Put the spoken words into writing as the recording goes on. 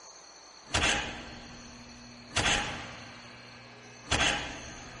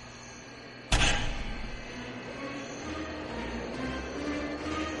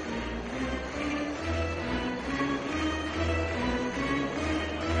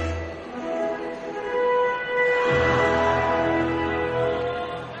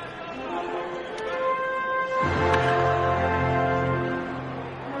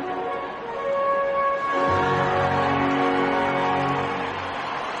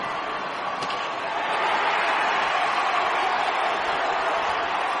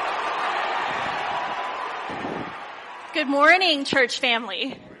Good morning, church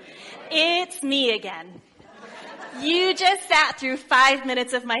family. It's me again. You just sat through 5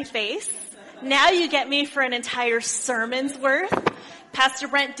 minutes of my face. Now you get me for an entire sermon's worth. Pastor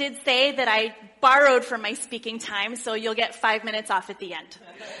Brent did say that I borrowed from my speaking time, so you'll get 5 minutes off at the end.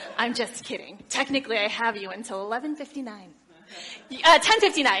 I'm just kidding. Technically, I have you until 11:59.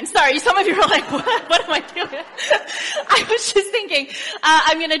 10:59. Sorry, some of you are like, what am I doing? I was just thinking,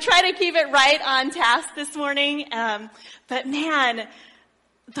 I'm going to try to keep it right on task this morning. But man,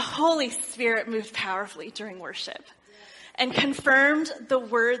 the Holy Spirit moved powerfully during worship and confirmed the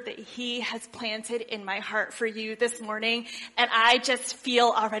word that he has planted in my heart for you this morning. And I just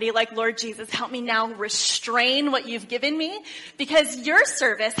feel already like, Lord Jesus, help me now restrain what you've given me, because your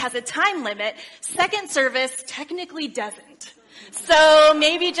service has a time limit. Second service technically doesn't. So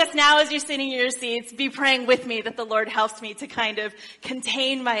maybe just now as you're sitting in your seats, be praying with me that the Lord helps me to kind of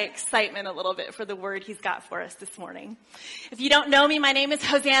contain my excitement a little bit for the word he's got for us this morning. If you don't know me, my name is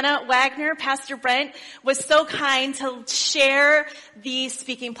Hosanna Wagner. Pastor Brent was so kind to share the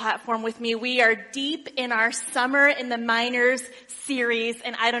speaking platform with me. We are deep in our Summer in the Minors series,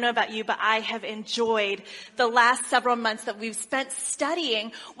 and I don't know about you, but I have enjoyed the last several months that we've spent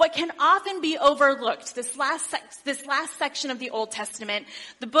studying what can often be overlooked, this last section of the Old Testament.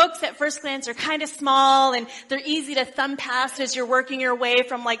 The books at first glance are kind of small and they're easy to thumb past as you're working your way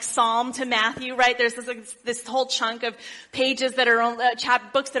from like Psalm to Matthew, right? There's this whole chunk of pages that are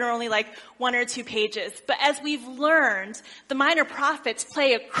books that are only like 1 or 2 pages. But as we've learned, the minor prophets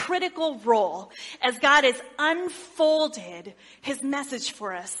play a critical role as God has unfolded his message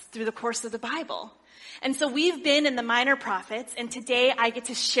for us through the course of the Bible. And so we've been in the minor prophets, and today I get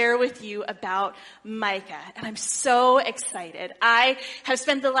to share with you about Micah. And I'm so excited. I have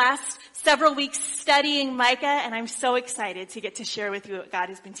spent the last several weeks studying Micah, and I'm so excited to get to share with you what God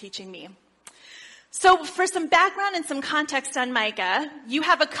has been teaching me. So for some background and some context on Micah, you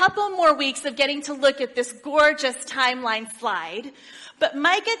have a couple more weeks of getting to look at this gorgeous timeline slide. But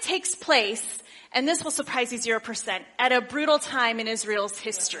Micah takes place, and this will surprise you 0%, at a brutal time in Israel's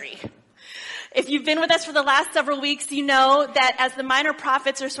history. If you've been with us for the last several weeks, you know that as the minor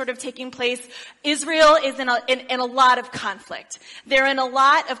prophets are sort of taking place, Israel is in a lot of conflict. They're in a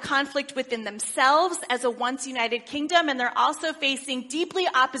lot of conflict within themselves as a once united kingdom, and they're also facing deeply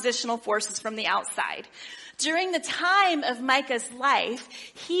oppositional forces from the outside. During the time of Micah's life,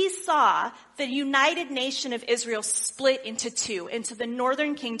 he saw the united nation of Israel split into two, into the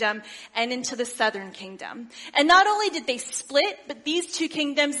northern kingdom and into the southern kingdom. And not only did they split, but these two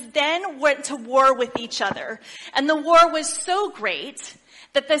kingdoms then went to war with each other. And the war was so great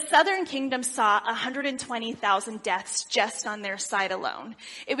that the southern kingdom saw 120,000 deaths just on their side alone.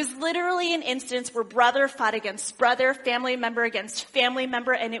 It was literally an instance where brother fought against brother, family member against family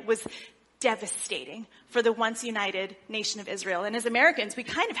member, and it was devastating for the once united nation of Israel. And as Americans, we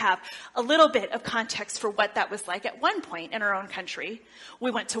kind of have a little bit of context for what that was like. At one point in our own country, we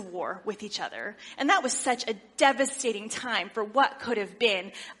went to war with each other. And that was such a devastating time for what could have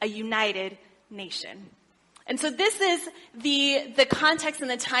been a united nation. And so this is the context and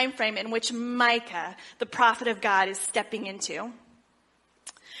the time frame in which Micah, the prophet of God, is stepping into.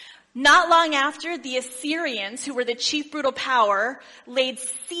 Not long after, the Assyrians, who were the chief brutal power, laid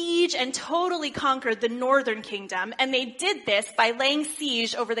siege and totally conquered the northern kingdom. And they did this by laying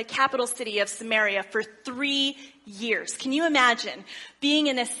siege over the capital city of Samaria for 3 years. Can you imagine being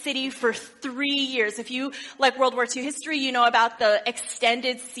in a city for 3 years? If you like World War II history, you know about the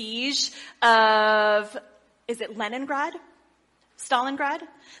extended siege of, is it Leningrad? Stalingrad?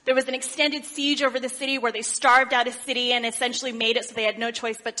 There was an extended siege over the city where they starved out a city and essentially made it so they had no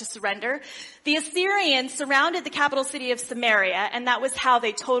choice but to surrender. The Assyrians surrounded the capital city of Samaria, and that was how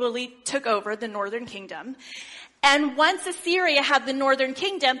they totally took over the northern kingdom. And once Assyria had the northern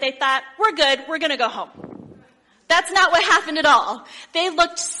kingdom, they thought, we're good, we're going to go home. That's not what happened at all. They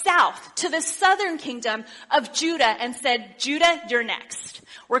looked south to the southern kingdom of Judah and said, Judah, you're next.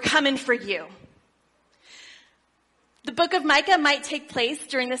 We're coming for you. The book of Micah might take place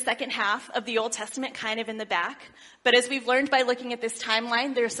during the second half of the Old Testament, kind of in the back. But as we've learned by looking at this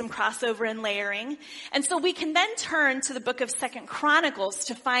timeline, there's some crossover and layering. And so we can then turn to the book of 2 Chronicles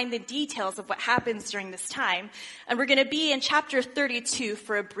to find the details of what happens during this time. And we're going to be in chapter 32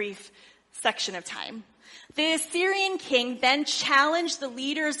 for a brief section of time. The Assyrian king then challenged the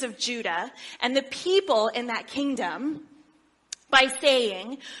leaders of Judah and the people in that kingdom by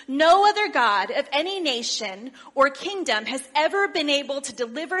saying, no other God of any nation or kingdom has ever been able to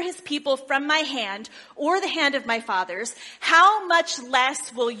deliver his people from my hand or the hand of my fathers. How much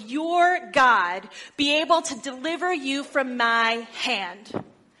less will your God be able to deliver you from my hand?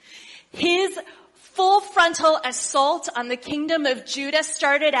 His full frontal assault on the kingdom of Judah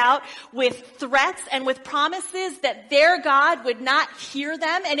started out with threats and with promises that their God would not hear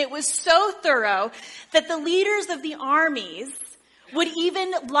them. And it was so thorough that the leaders of the armies would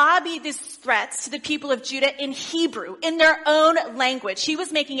even lobby these threats to the people of Judah in Hebrew, in their own language. He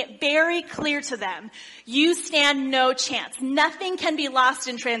was making it very clear to them, you stand no chance. Nothing can be lost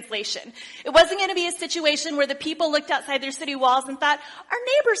in translation. It wasn't going to be a situation where the people looked outside their city walls and thought, our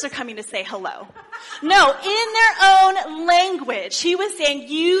neighbors are coming to say hello. No, in their own language, he was saying,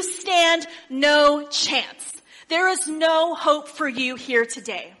 you stand no chance. There is no hope for you here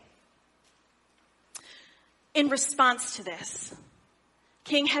today. In response to this,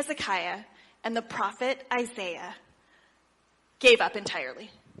 King Hezekiah and the prophet Isaiah gave up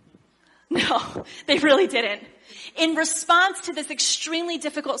entirely. No, they really didn't. In response to this extremely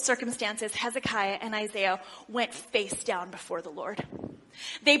difficult circumstances, Hezekiah and Isaiah went face down before the Lord.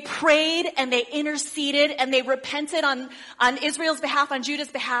 They prayed and they interceded and they repented on Israel's behalf, on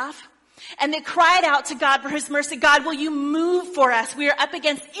Judah's behalf. And they cried out to God for his mercy. God, will you move for us? We are up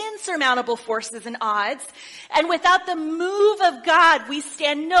against insurmountable forces and odds. And without the move of God, we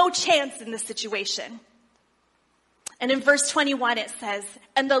stand no chance in this situation. And in verse 21 it says,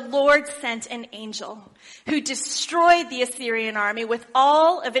 and the Lord sent an angel who destroyed the Assyrian army with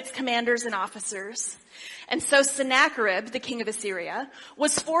all of its commanders and officers. And so Sennacherib, the king of Assyria,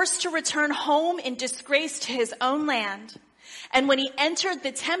 was forced to return home in disgrace to his own land. And when he entered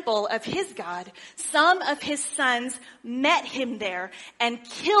the temple of his God, some of his sons met him there and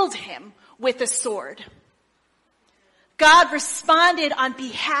killed him with a sword. God responded on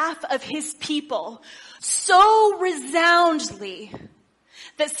behalf of his people so resoundingly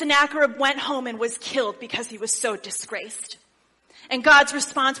that Sennacherib went home and was killed because he was so disgraced. And God's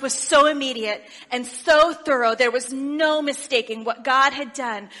response was so immediate and so thorough, there was no mistaking what God had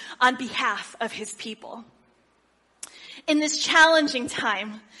done on behalf of his people. In this challenging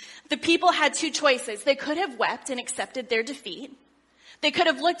time, the people had two choices. They could have wept and accepted their defeat. They could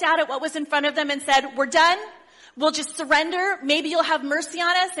have looked out at what was in front of them and said, we're done. We'll just surrender. Maybe you'll have mercy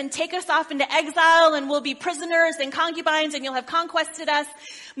on us and take us off into exile and we'll be prisoners and concubines and you'll have conquested us.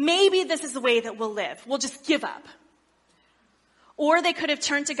 Maybe this is the way that we'll live. We'll just give up. Or they could have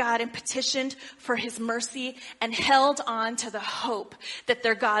turned to God and petitioned for his mercy and held on to the hope that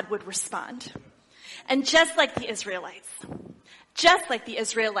their God would respond. And just like the Israelites,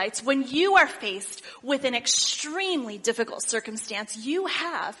 when you are faced with an extremely difficult circumstance, you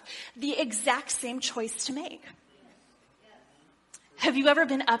have the exact same choice to make. Have you ever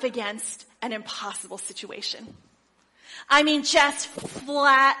been up against an impossible situation? I mean, just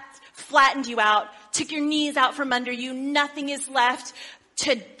flattened you out, took your knees out from under you, nothing is left,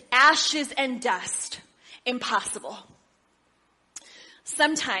 to ashes and dust. Impossible.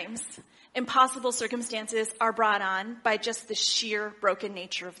 Sometimes impossible circumstances are brought on by just the sheer broken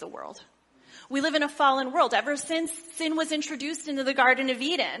nature of the world. We live in a fallen world. Ever since sin was introduced into the Garden of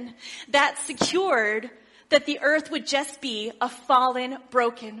Eden, that secured that the earth would just be a fallen,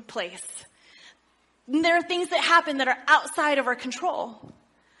 broken place. And there are things that happen that are outside of our control.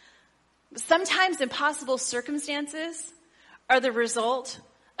 Sometimes impossible circumstances are the result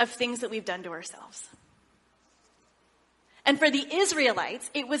of things that we've done to ourselves. And for the Israelites,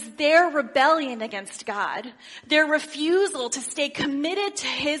 it was their rebellion against God, their refusal to stay committed to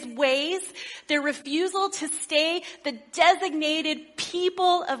his ways, their refusal to stay the designated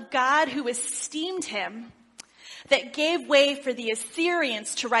people of God who esteemed him, that gave way for the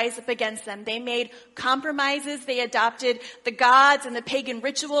Assyrians to rise up against them. They made compromises. They adopted the gods and the pagan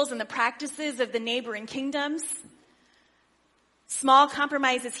rituals and the practices of the neighboring kingdoms. Small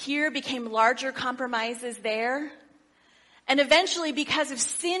compromises here became larger compromises there. And eventually, because of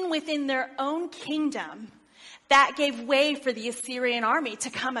sin within their own kingdom, that gave way for the Assyrian army to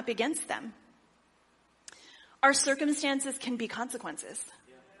come up against them. Our circumstances can be consequences.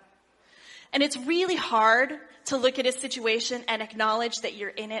 And it's really hard to look at a situation and acknowledge that you're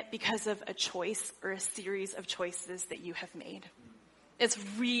in it because of a choice or a series of choices that you have made. It's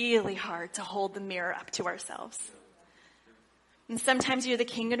really hard to hold the mirror up to ourselves. And sometimes you're the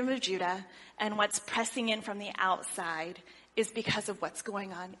kingdom of Judah, and what's pressing in from the outside is because of what's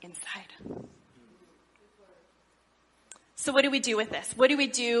going on inside. So what do we do with this? What do we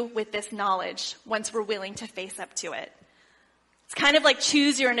do with this knowledge once we're willing to face up to it? It's kind of like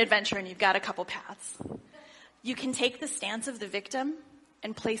choose your own adventure, and you've got a couple paths. You can take the stance of the victim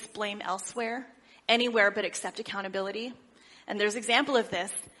and place blame elsewhere, anywhere but accept accountability. And there's an example of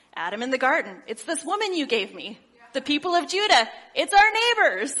this. Adam in the garden. It's this woman you gave me. The people of Judah. It's our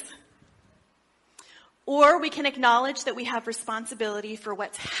neighbors. Or we can acknowledge that we have responsibility for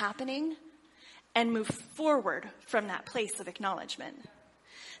what's happening and move forward from that place of acknowledgement.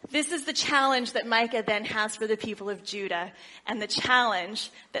 This is the challenge that Micah then has for the people of Judah, and the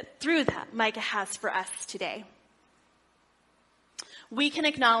challenge that through that Micah has for us today. We can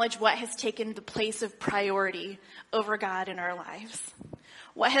acknowledge what has taken the place of priority over God in our lives.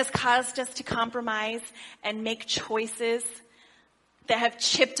 What has caused us to compromise and make choices that have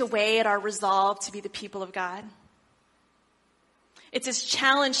chipped away at our resolve to be the people of God. It's a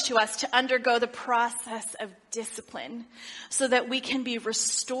challenge to us to undergo the process of discipline so that we can be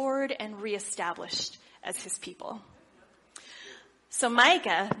restored and reestablished as his people. So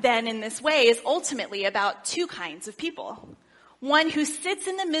Micah, then, in this way, is ultimately about two kinds of people. One who sits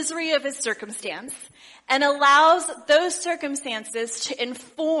in the misery of his circumstance and allows those circumstances to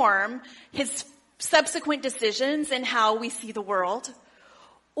inform his subsequent decisions and how we see the world.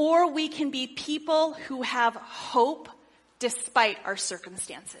 Or we can be people who have hope despite our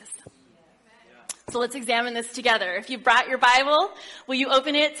circumstances. So let's examine this together. If you brought your Bible, will you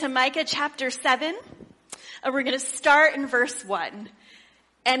open it to Micah chapter 7? And we're going to start in verse 1.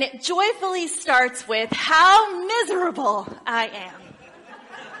 And it joyfully starts with, how miserable I am.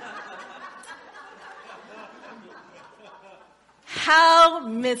 How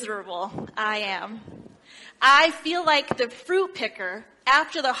miserable I am. I feel like the fruit picker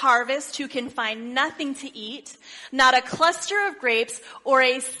after the harvest who can find nothing to eat. Not a cluster of grapes or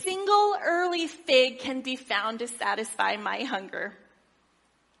a single early fig can be found to satisfy my hunger.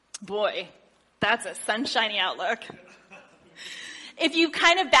 Boy, that's a sunshiny outlook. If you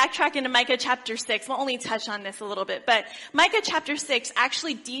kind of backtrack into Micah chapter 6, we'll only touch on this a little bit, but Micah chapter 6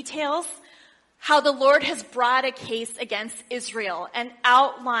 actually details how the Lord has brought a case against Israel and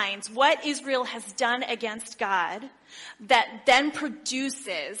outlines what Israel has done against God that then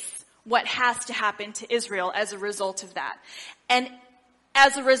produces what has to happen to Israel as a result of that. And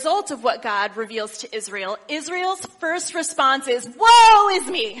as a result of what God reveals to Israel, Israel's first response is, woe is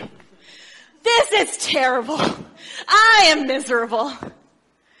me! This is terrible. I am miserable.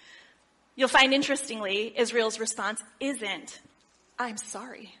 You'll find interestingly, Israel's response isn't, I'm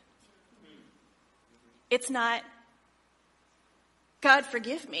sorry. It's not, God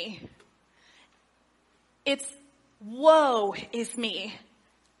forgive me. It's, woe is me.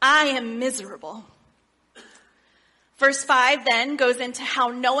 I am miserable. Verse 5 then goes into how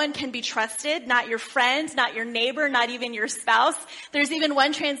no one can be trusted, not your friend, not your neighbor, not even your spouse. There's even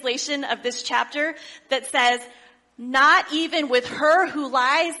one translation of this chapter that says, not even with her who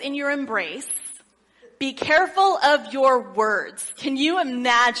lies in your embrace. Be careful of your words. Can you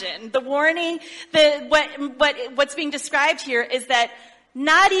imagine the warning? What's being described here is that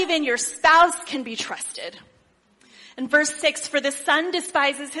not even your spouse can be trusted. In verse 6, for the son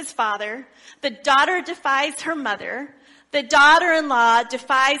despises his father, the daughter defies her mother, the daughter-in-law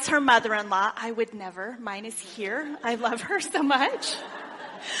defies her mother-in-law. I would never. Mine is here. I love her so much.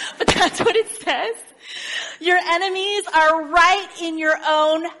 But that's what it says. Your enemies are right in your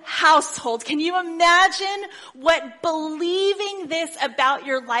own household. Can you imagine what believing this about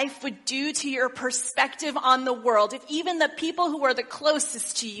your life would do to your perspective on the world? If even the people who are the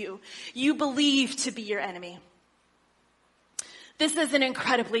closest to you, you believe to be your enemy. This is an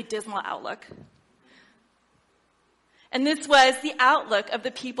incredibly dismal outlook. And this was the outlook of the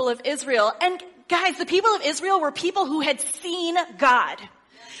people of Israel. And guys, the people of Israel were people who had seen God.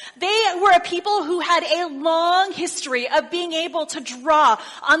 They were a people who had a long history of being able to draw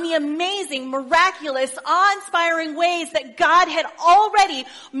on the amazing, miraculous, awe-inspiring ways that God had already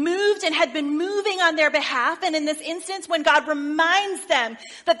moved and had been moving on their behalf. And in this instance, when God reminds them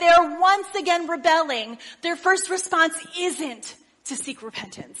that they are once again rebelling, their first response isn't to seek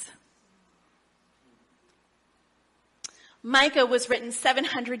repentance. Micah was written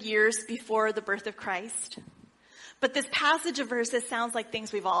 700 years before the birth of Christ. But this passage of verses sounds like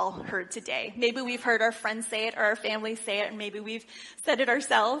things we've all heard today. Maybe we've heard our friends say it or our family say it, and maybe we've said it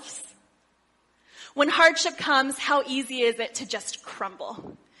ourselves. When hardship comes, how easy is it to just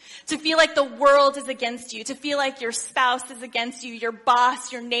crumble? To feel like the world is against you, to feel like your spouse is against you, your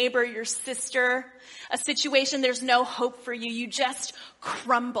boss, your neighbor, your sister, a situation there's no hope for you. You just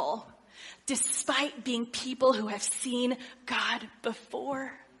crumble, despite being people who have seen God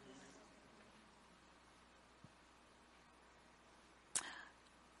before.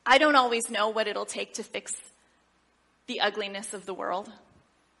 I don't always know what it'll take to fix the ugliness of the world,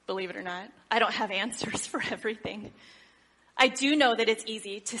 believe it or not. I don't have answers for everything. I do know that it's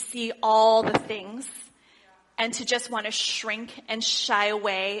easy to see all the things and to just want to shrink and shy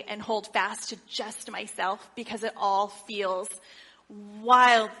away and hold fast to just myself because it all feels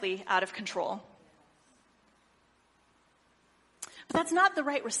wildly out of control. But that's not the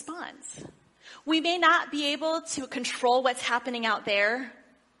right response. We may not be able to control what's happening out there,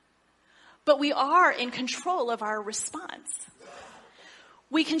 but we are in control of our response.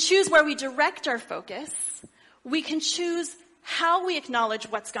 We can choose where we direct our focus. We can choose how we acknowledge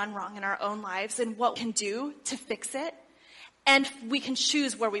what's gone wrong in our own lives and what we can do to fix it. And we can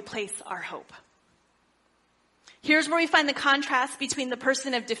choose where we place our hope. Here's where we find the contrast between the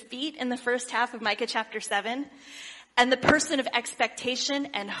person of defeat in the first half of Micah chapter 7 and the person of expectation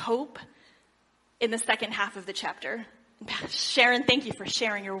and hope in the second half of the chapter. Sharon, thank you for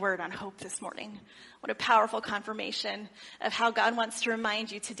sharing your word on hope this morning. What a powerful confirmation of how God wants to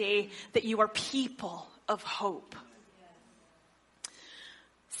remind you today that you are people of hope.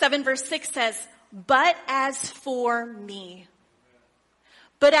 7 verse 6 says, but as for me,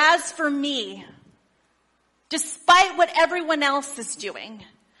 despite what everyone else is doing,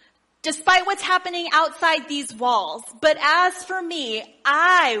 despite what's happening outside these walls, but as for me,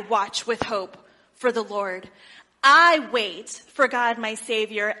 I watch with hope for the Lord. I wait for God, my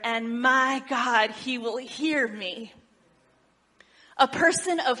Savior, and my God, he will hear me. A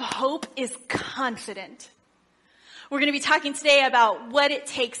person of hope is confident. We're going to be talking today about what it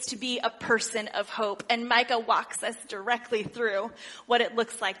takes to be a person of hope. And Micah walks us directly through what it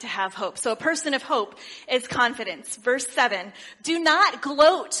looks like to have hope. So a person of hope is confidence. Verse 7, do not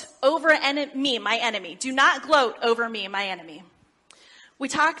gloat over me, my enemy. Do not gloat over me, my enemy. We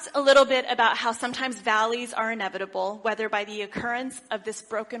talked a little bit about how sometimes valleys are inevitable, whether by the occurrence of this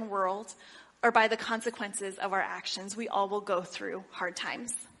broken world or by the consequences of our actions. We all will go through hard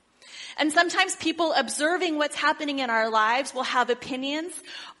times. And sometimes people observing what's happening in our lives will have opinions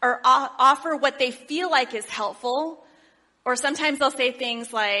or offer what they feel like is helpful. Or sometimes they'll say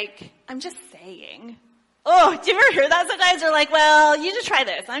things like, I'm just saying. Oh, do you ever hear that? Sometimes they're like, well, you just try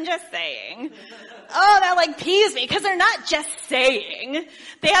this. I'm just saying. Oh, that like peeves me because they're not just saying.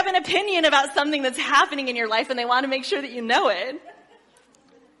 They have an opinion about something that's happening in your life and they want to make sure that you know it.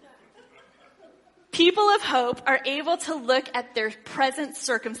 People of hope are able to look at their present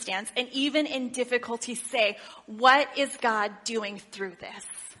circumstance and even in difficulty say, what is God doing through this?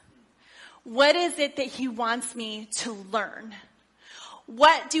 What is it that he wants me to learn?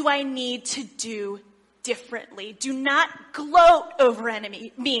 What do I need to do differently? Do not gloat over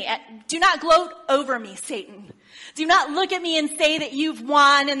me. Do not gloat over me, Satan. Do not look at me and say that you've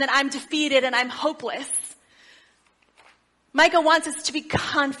won and that I'm defeated and I'm hopeless. Micah wants us to be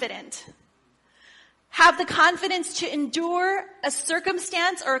confident. Have the confidence to endure a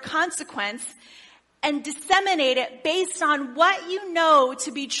circumstance or a consequence and disseminate it based on what you know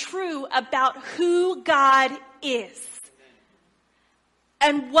to be true about who God is.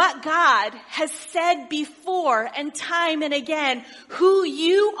 And what God has said before and time and again, who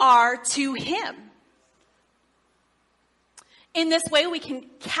you are to him. In this way, we can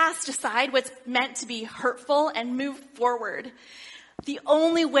cast aside what's meant to be hurtful and move forward. The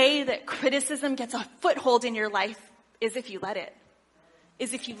only way that criticism gets a foothold in your life is if you let it,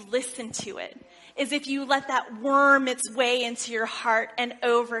 is if you listen to it, is if you let that worm its way into your heart and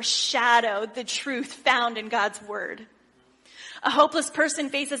overshadow the truth found in God's word. A hopeless person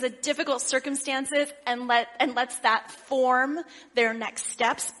faces a difficult circumstances and lets that form their next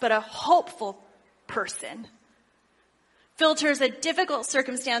steps, but a hopeful person filters a difficult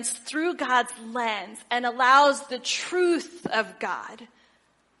circumstance through God's lens and allows the truth of God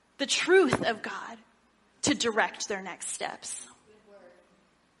to direct their next steps.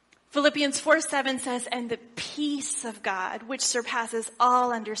 Philippians 4:7 says, and the peace of God, which surpasses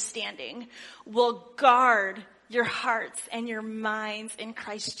all understanding, will guard your hearts and your minds in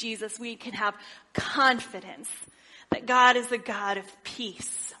Christ Jesus. We can have confidence that God is a God of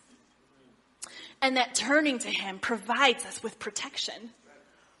peace. And that turning to him provides us with protection.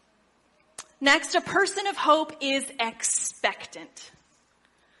 Next, a person of hope is expectant.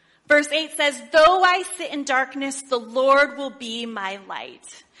 Verse 8 says, though I sit in darkness, the Lord will be my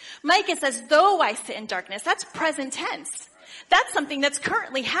light. Micah says, though I sit in darkness. That's present tense. That's something that's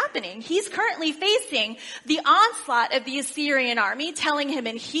currently happening. He's currently facing the onslaught of the Assyrian army, telling him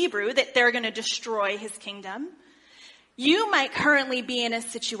in Hebrew that they're going to destroy his kingdom. You might currently be in a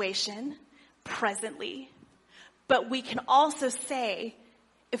situation presently, but we can also say,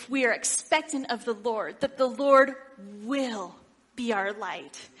 if we are expectant of the Lord, that the Lord will be our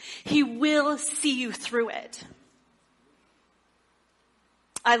light. He will see you through it.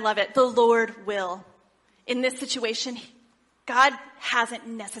 I love it. The Lord will. In this situation, God hasn't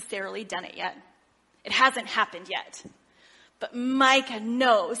necessarily done it yet. It hasn't happened yet. But Micah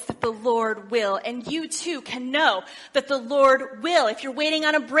knows that the Lord will, and you too can know that the Lord will. If you're waiting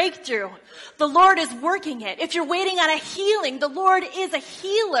on a breakthrough, the Lord is working it. If you're waiting on a healing, the Lord is a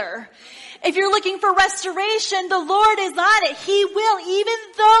healer. If you're looking for restoration, the Lord is on it. He will, even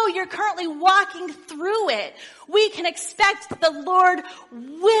though you're currently walking through it. We can expect that the Lord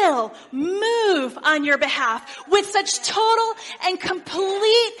will move on your behalf with such total and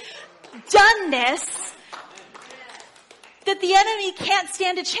complete doneness that the enemy can't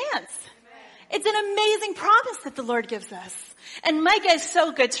stand a chance. It's an amazing promise that the Lord gives us. And Micah is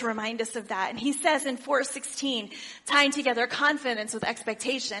so good to remind us of that. And he says in 4:16, tying together confidence with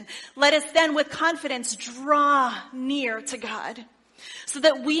expectation, let us then with confidence draw near to God, so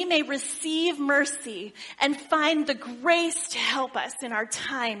that we may receive mercy and find the grace to help us in our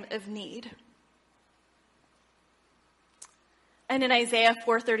time of need. And in Isaiah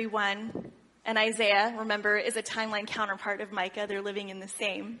 4:31, and Isaiah, remember, is a timeline counterpart of Micah. They're living in the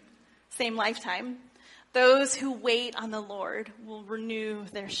same lifetime. Those who wait on the Lord will renew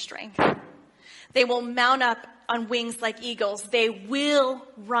their strength. They will mount up on wings like eagles. They will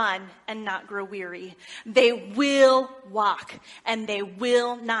run and not grow weary. They will walk and they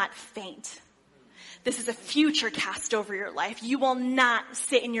will not faint. This is a future cast over your life. You will not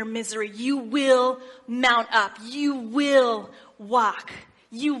sit in your misery. You will mount up. You will walk.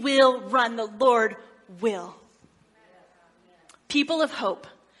 You will run. The Lord will. People of hope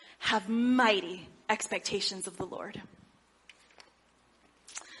have mighty expectations of the Lord.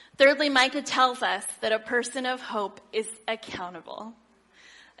 Thirdly, Micah tells us that a person of hope is accountable.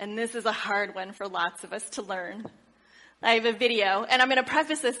 And this is a hard one for lots of us to learn. I have a video, and I'm going to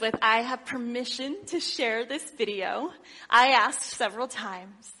preface this with, I have permission to share this video. I asked several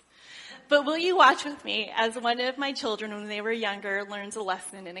times. But will you watch with me as one of my children, when they were younger, learns a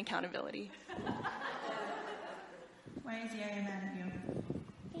lesson in accountability? Why is Yaya mad at you?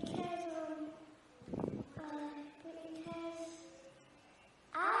 Because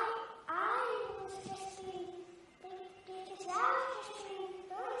I was just being, because I was just being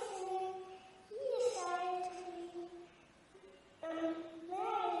nice, and then he decided to be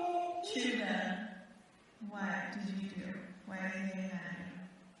mad. Judah, what did you do? Why is Yaya mad at you?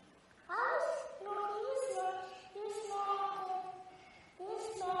 He was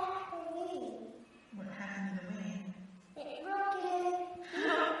mad at the wing. What happened to the wing? It broke him.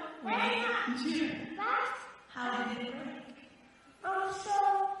 Wait, Judah, That's how did it break? So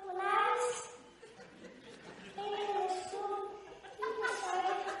when I was in the school, he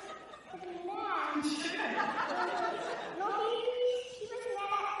decided to be mad. No, he was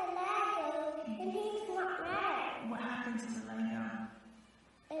mad at the Lego, and he's not mad. What happened to the Lego?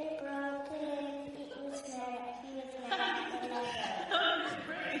 It broke and he was mad at the Lego. How did it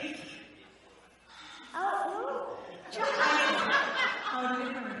break? Oh, no. How did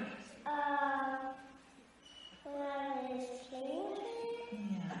it break? When I was playing with it,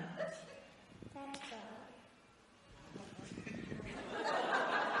 Yeah. that's all.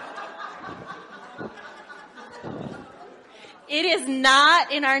 It is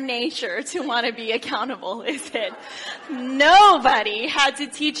not in our nature to want to be accountable, is it? Nobody had to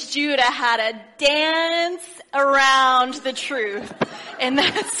teach Judah how to dance around the truth in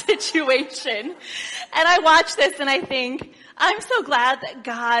that situation. And I watch this and I think, I'm so glad that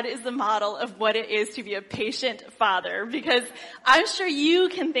God is the model of what it is to be a patient father, because I'm sure you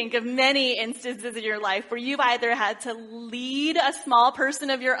can think of many instances in your life where you've either had to lead a small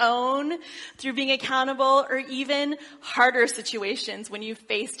person of your own through being accountable, or even harder situations when you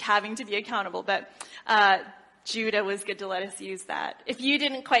faced having to be accountable. But Judah was good to let us use that. If you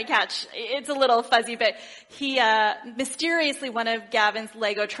didn't quite catch, it's a little fuzzy, but he mysteriously, one of Gavin's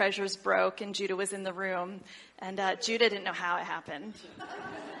Lego treasures broke and Judah was in the room. And Judah didn't know how it happened.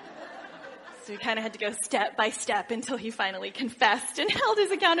 So he kind of had to go step by step until he finally confessed and held his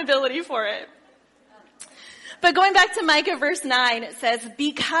accountability for it. But going back to Micah verse 9, it says,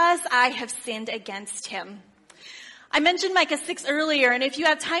 because I have sinned against him. I mentioned Micah 6 earlier, and if you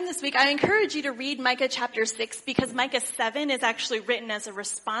have time this week, I encourage you to read Micah chapter 6, because Micah 7 is actually written as a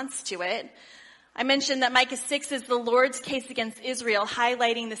response to it. I mentioned that Micah 6 is the Lord's case against Israel,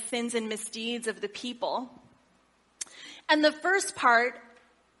 highlighting the sins and misdeeds of the people. And the first part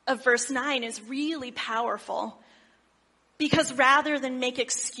of verse 9 is really powerful, because rather than make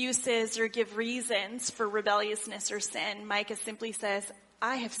excuses or give reasons for rebelliousness or sin, Micah simply says,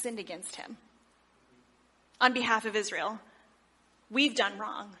 I have sinned against him. On behalf of Israel, we've done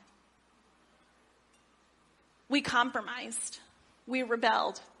wrong. We compromised. We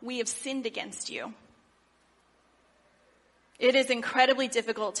rebelled. We have sinned against you. It is incredibly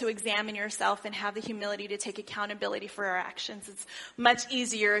difficult to examine yourself and have the humility to take accountability for our actions. It's much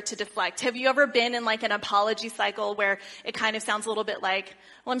easier to deflect. Have you ever been in like an apology cycle where it kind of sounds a little bit like,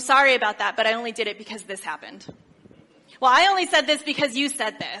 well, I'm sorry about that, but I only did it because this happened. Well, I only said this because you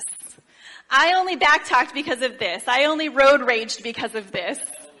said this. I only backtalked because of this. I only road raged because of this.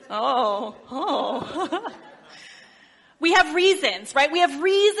 Oh. We have reasons, right? We have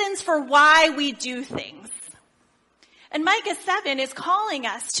reasons for why we do things. And Micah 7 is calling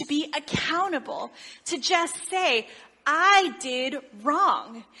us to be accountable, to just say, I did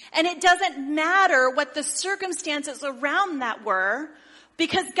wrong. And it doesn't matter what the circumstances around that were,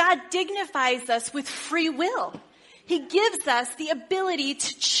 because God dignifies us with free will. He gives us the ability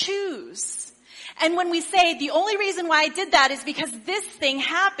to choose. And when we say the only reason why I did that is because this thing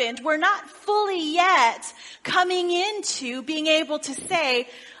happened, we're not fully yet coming into being able to say,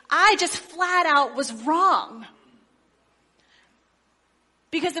 I just flat out was wrong.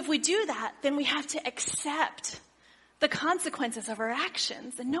 Because if we do that, then we have to accept the consequences of our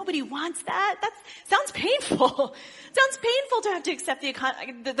actions. And nobody wants that. That sounds painful. It sounds painful to have to accept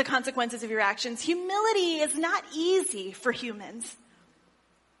the consequences of your actions. Humility is not easy for humans.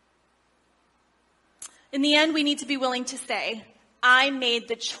 In the end, we need to be willing to say, I made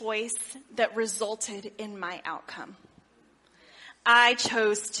the choice that resulted in my outcome. I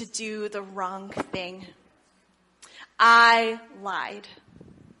chose to do the wrong thing. I lied.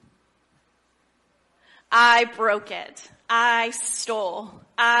 I broke it. I stole.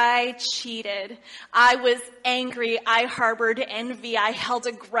 I cheated. I was angry. I harbored envy. I held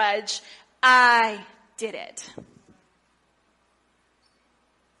a grudge. I did it.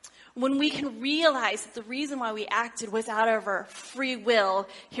 When we can realize that the reason why we acted was out of our free will,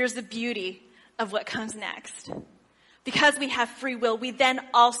 here's the beauty of what comes next. Because we have free will, we then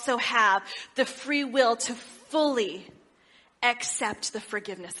also have the free will to fully accept the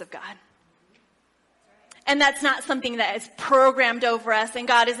forgiveness of God. And that's not something that is programmed over us, and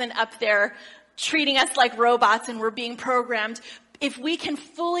God isn't up there treating us like robots and we're being programmed. If we can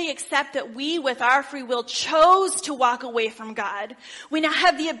fully accept that we, with our free will, chose to walk away from God, we now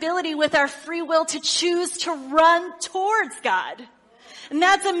have the ability with our free will to choose to run towards God. And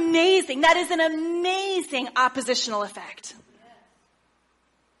that's amazing. That is an amazing oppositional effect.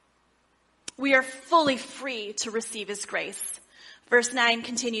 We are fully free to receive His grace. Verse 9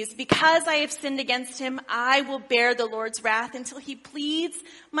 continues, because I have sinned against him, I will bear the Lord's wrath until he pleads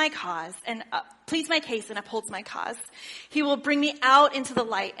my case and upholds my cause. He will bring me out into the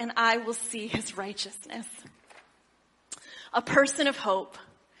light and I will see his righteousness. A person of hope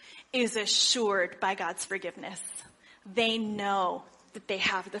is assured by God's forgiveness. They know that they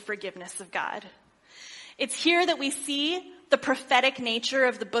have the forgiveness of God. It's here that we see the prophetic nature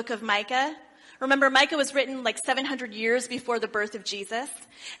of the book of Micah. Remember, Micah was written like 700 years before the birth of Jesus.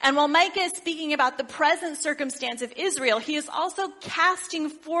 And while Micah is speaking about the present circumstance of Israel, he is also casting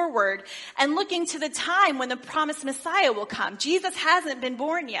forward and looking to the time when the promised Messiah will come. Jesus hasn't been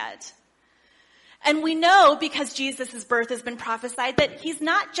born yet. And we know, because Jesus' birth has been prophesied, that he's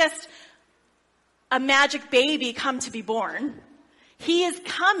not just a magic baby come to be born. He is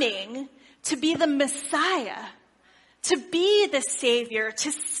coming to be the Messiah, to be the Savior,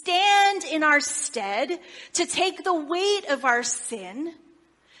 to stand in our stead, to take the weight of our sin,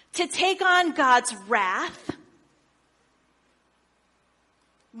 to take on God's wrath.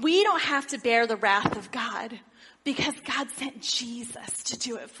 We don't have to bear the wrath of God because God sent Jesus to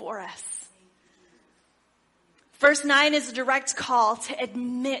do it for us. Verse 9 is a direct call to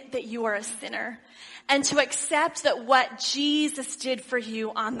admit that you are a sinner and to accept that what Jesus did for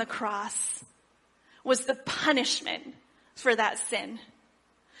you on the cross was the punishment for that sin.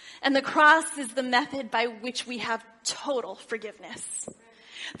 And the cross is the method by which we have total forgiveness.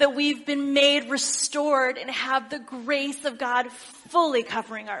 That we've been made restored and have the grace of God fully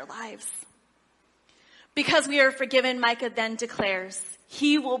covering our lives. Because we are forgiven, Micah then declares,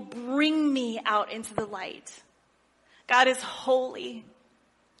 He will bring me out into the light. God is holy.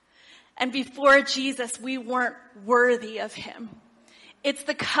 And before Jesus, we weren't worthy of Him. It's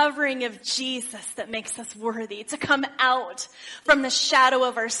the covering of Jesus that makes us worthy to come out from the shadow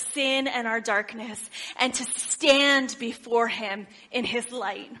of our sin and our darkness and to stand before Him in His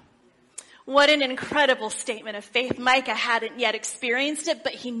light. What an incredible statement of faith. Micah hadn't yet experienced it,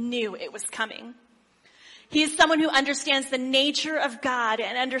 but he knew it was coming. He is someone who understands the nature of God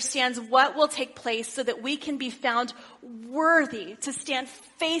and understands what will take place so that we can be found worthy to stand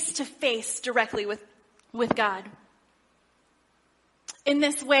face to face directly with God. In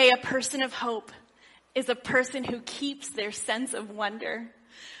this way, a person of hope is a person who keeps their sense of wonder.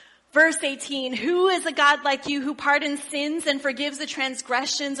 Verse 18, who is a God like you who pardons sins and forgives the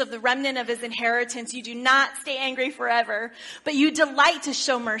transgressions of the remnant of his inheritance? You do not stay angry forever, but you delight to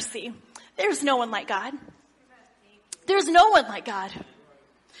show mercy. There's no one like God. There's no one like God.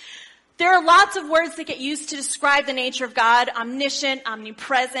 There are lots of words that get used to describe the nature of God: omniscient,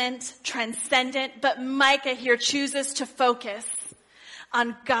 omnipresent, transcendent. But Micah here chooses to focus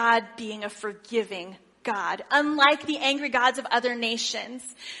on God being a forgiving God. Unlike the angry gods of other nations,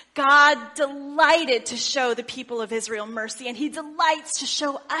 God delighted to show the people of Israel mercy, and he delights to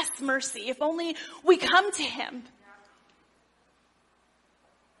show us mercy if only we come to him.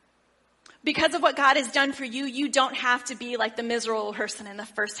 Because of what God has done for you, you don't have to be like the miserable person in the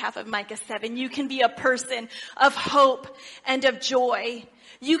first half of Micah 7. You can be a person of hope and of joy.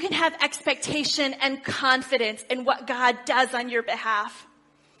 You can have expectation and confidence in what God does on your behalf.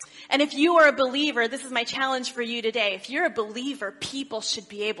 And if you are a believer, this is my challenge for you today. If you're a believer, people should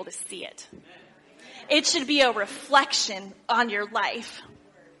be able to see it. It should be a reflection on your life.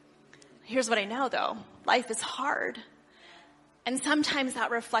 Here's what I know, though. Life is hard. And sometimes that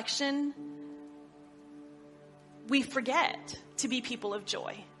reflection, we forget to be people of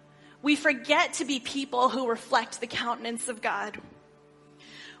joy. We forget to be people who reflect the countenance of God.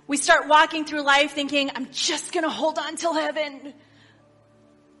 We start walking through life thinking, I'm just going to hold on till heaven.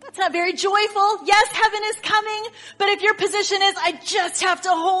 That's not very joyful. Yes, heaven is coming, but if your position is, I just have to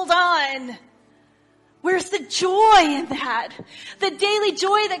hold on, where's the joy in that? The daily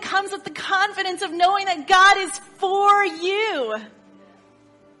joy that comes with the confidence of knowing that God is for you.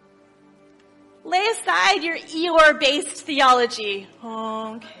 Lay aside your Eeyore-based theology.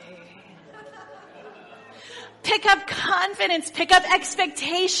 Okay. Pick up confidence. Pick up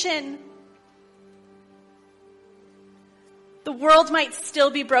expectation. The world might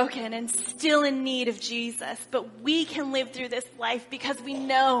still be broken and still in need of Jesus, but we can live through this life because we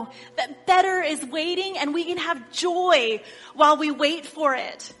know that better is waiting, and we can have joy while we wait for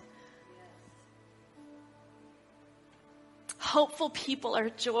it. Hopeful people are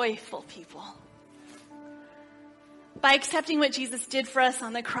joyful people. By accepting what Jesus did for us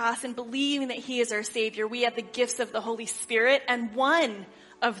on the cross and believing that he is our Savior, we have the gifts of the Holy Spirit, and one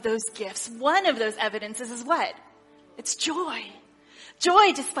of those gifts, one of those evidences is what? It's joy.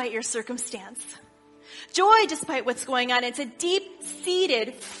 Joy despite your circumstance. Joy despite what's going on. It's a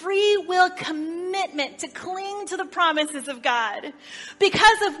deep-seated free will commitment to cling to the promises of God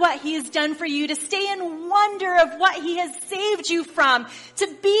because of what he has done for you, to stay in wonder of what he has saved you from, to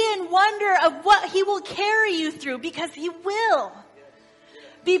be in wonder of what he will carry you through, because he will.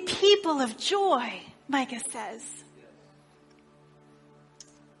 Be people of joy, Micah says.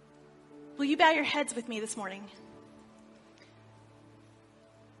 Will you bow your heads with me this morning?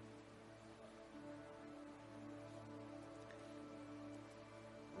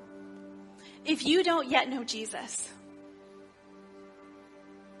 If you don't yet know Jesus,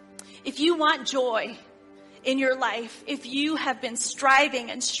 if you want joy in your life, if you have been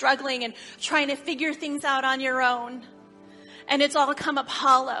striving and struggling and trying to figure things out on your own, and it's all come up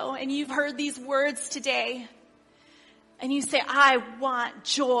hollow, and you've heard these words today, and you say, I want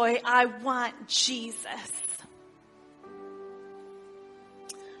joy, I want Jesus,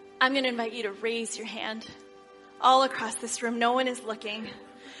 I'm going to invite you to raise your hand all across this room. No one is looking.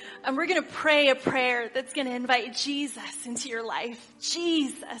 And we're going to pray a prayer that's going to invite Jesus into your life.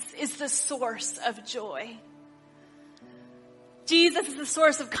 Jesus is the source of joy. Jesus is the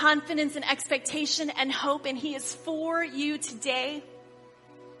source of confidence and expectation and hope, and he is for you today.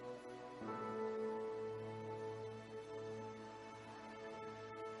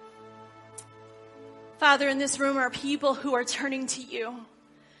 Father, in this room are people who are turning to you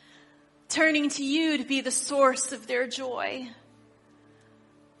to be the source of their joy,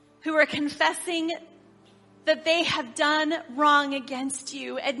 who are confessing that they have done wrong against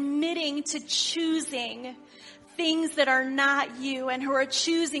you, admitting to choosing things that are not you, and who are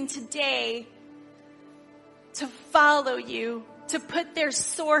choosing today to follow you, to put their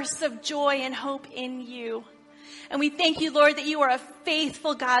source of joy and hope in you. And we thank you, Lord, that you are a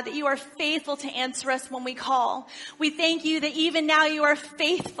faithful God, that you are faithful to answer us when we call. We thank you that even now you are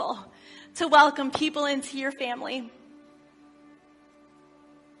faithful to welcome people into your family.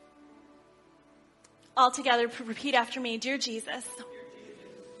 All together, repeat after me. Dear Jesus,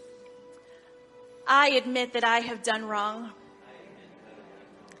 I admit that I have done wrong.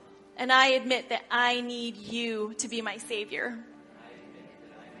 And I admit that I need you to be my Savior.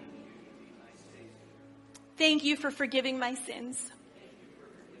 Thank you for forgiving my sins.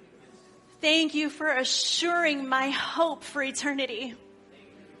 Thank you for assuring my hope for eternity.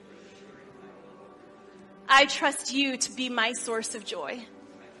 I trust you to be my source of joy.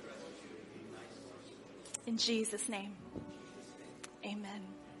 In Jesus' name, amen.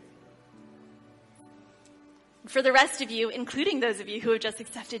 For the rest of you, including those of you who have just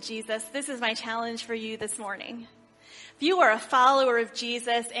accepted Jesus, this is my challenge for you this morning. If you are a follower of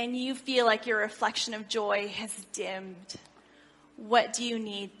Jesus and you feel like your reflection of joy has dimmed, what do you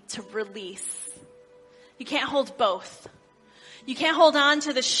need to release? You can't hold both. You can't hold on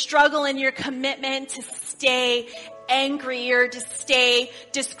to the struggle in your commitment to stay angry or to stay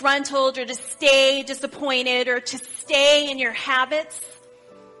disgruntled or to stay disappointed or to stay in your habits.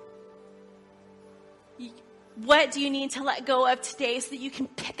 What do you need to let go of today so that you can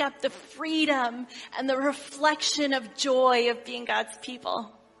pick up the freedom and the reflection of joy of being God's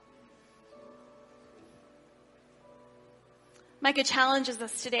people? Micah challenges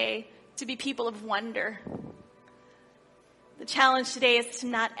us today to be people of wonder. The challenge today is to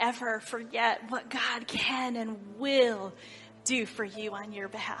not ever forget what God can and will do for you on your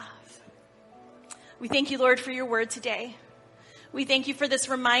behalf. We thank you, Lord, for your word today. We thank you for this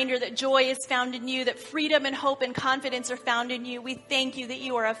reminder that joy is found in you, that freedom and hope and confidence are found in you. We thank you that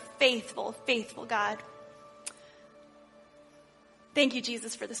you are a faithful, faithful God. Thank you,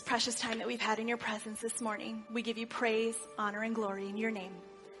 Jesus, for this precious time that we've had in your presence this morning. We give you praise, honor, and glory in your name.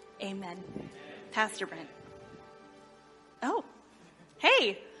 Amen. Pastor Brent. Oh,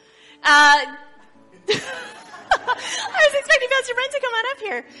 hey. I was expecting Pastor Brent to come on up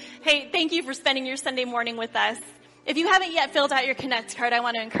here. Hey, thank you for spending your Sunday morning with us. If you haven't yet filled out your Connect card, I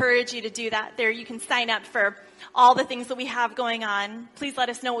want to encourage you to do that. There you can sign up for all the things that we have going on. Please let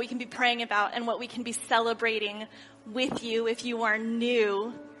us know what we can be praying about and what we can be celebrating with you if you are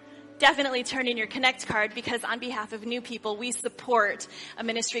new. Definitely turn in your Connect card, because on behalf of new people, we support a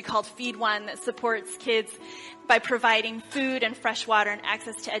ministry called Feed One that supports kids by providing food and fresh water and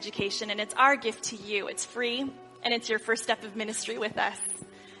access to education. And it's our gift to you. It's free, and it's your first step of ministry with us.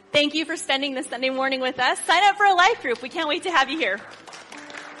 Thank you for spending this Sunday morning with us. Sign up for a life group. We can't wait to have you here.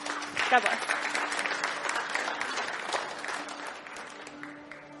 God bless.